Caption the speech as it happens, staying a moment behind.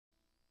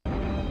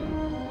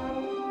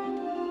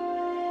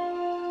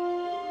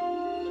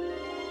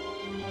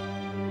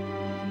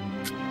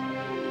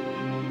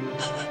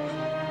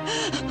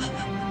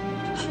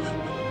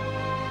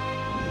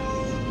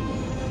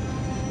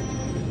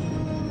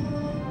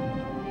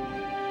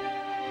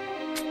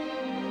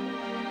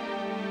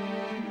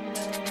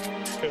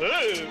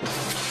They're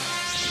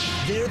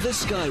the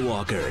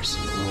Skywalkers.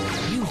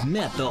 You've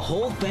met the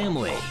whole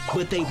family,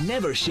 but they've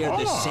never shared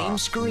the same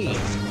screen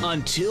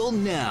until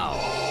now.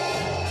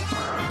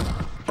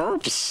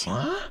 Oops.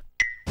 Huh?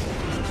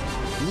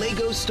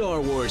 Lego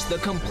Star Wars: The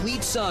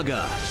Complete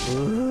Saga.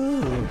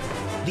 Ooh.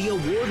 The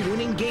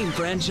award-winning game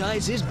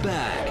franchise is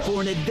back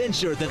for an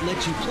adventure that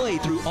lets you play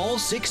through all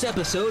 6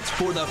 episodes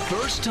for the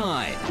first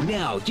time.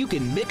 Now you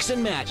can mix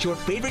and match your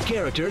favorite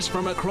characters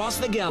from across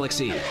the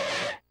galaxy.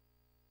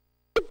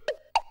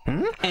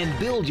 And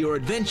build your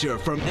adventure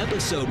from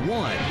episode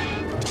 1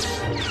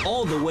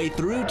 all the way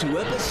through to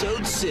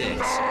episode 6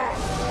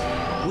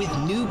 with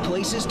new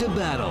places to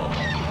battle,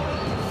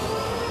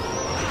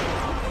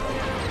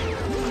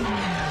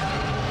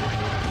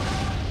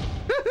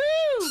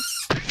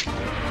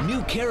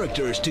 new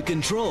characters to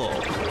control,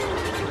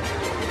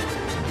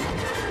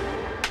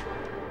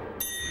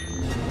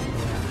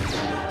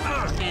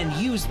 and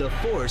use the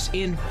Force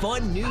in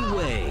fun new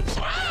ways.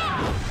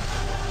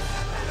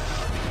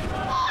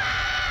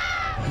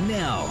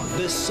 Now,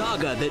 the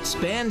saga that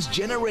spans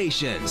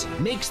generations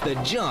makes the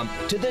jump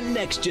to the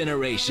next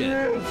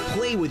generation.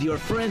 Play with your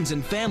friends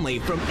and family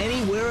from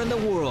anywhere in the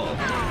world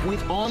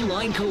with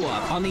online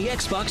co-op on the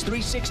Xbox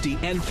 360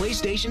 and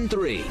PlayStation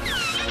 3.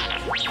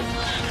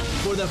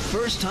 For the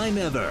first time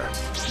ever,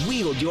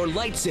 wield your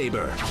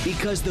lightsaber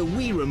because the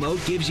Wii Remote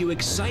gives you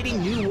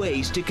exciting new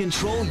ways to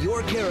control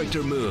your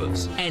character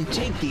moves and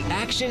take the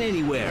action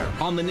anywhere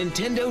on the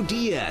Nintendo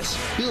DS,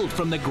 built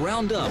from the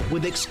ground up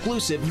with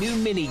exclusive new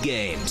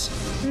mini-games.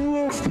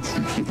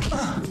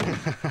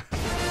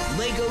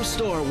 Lego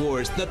Star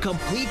Wars: The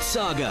Complete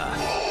Saga.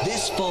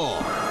 This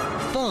fall.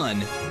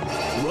 Fun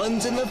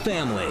runs in the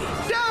family.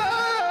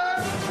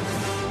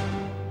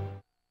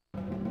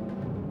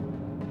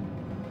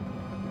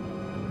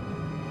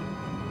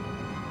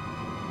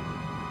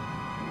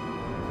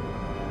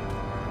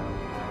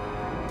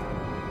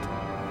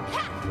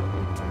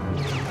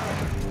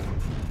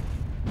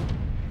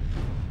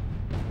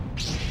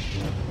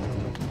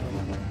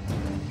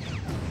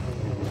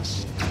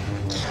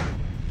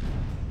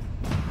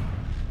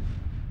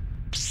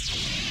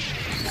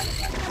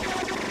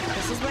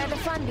 This is where the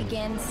fun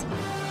begins.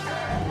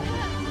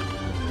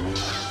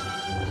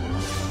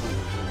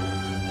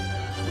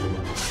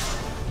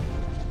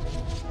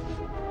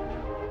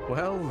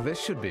 Well, this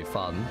should be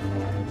fun.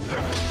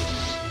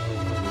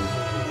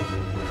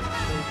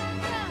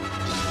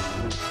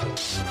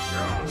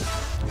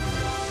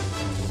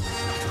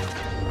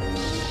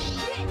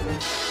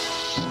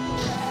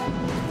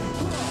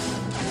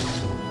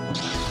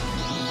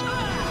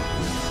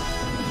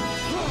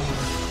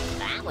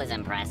 That was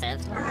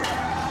impressive.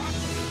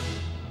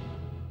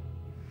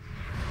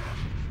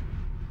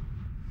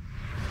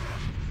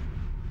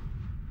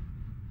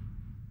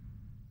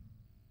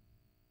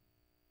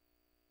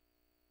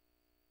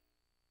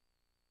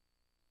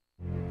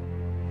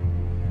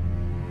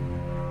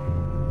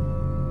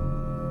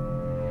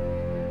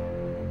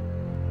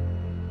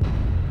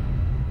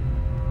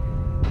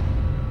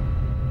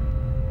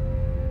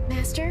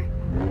 Master,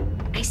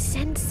 I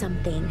sense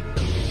something.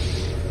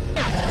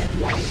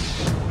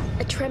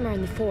 A tremor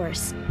in the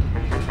Force.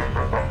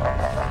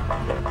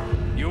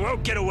 You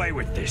won't get away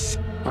with this.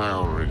 I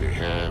already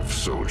have,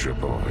 soldier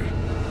boy.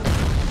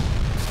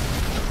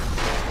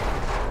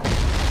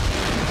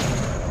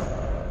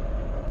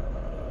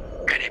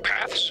 Many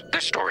paths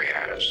this story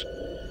has.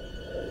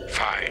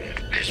 Find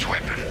this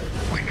weapon.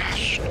 We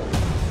must.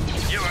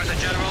 You are the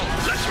general.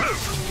 Let's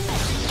move!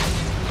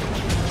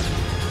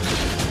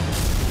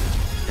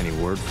 Any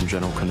word from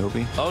General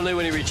Kenobi? Only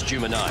when he reached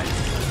Juma 9.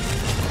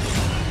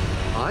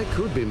 I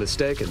could be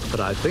mistaken, but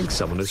I think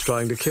someone is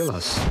trying to kill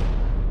us.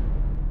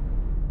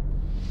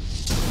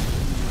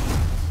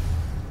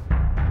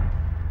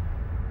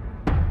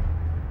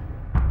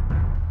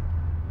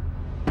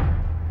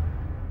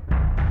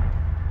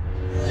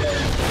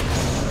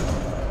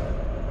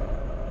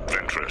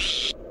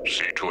 Ventress,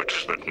 see to it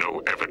that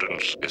no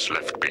evidence is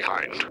left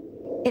behind.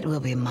 It will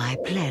be my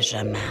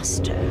pleasure,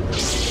 Master.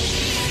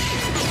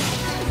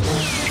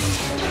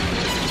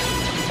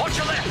 Watch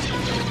your left!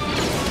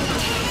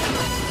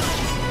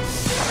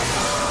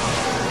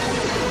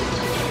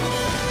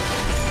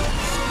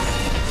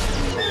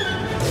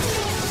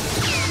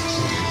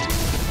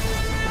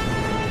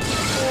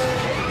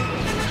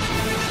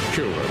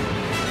 Kill them.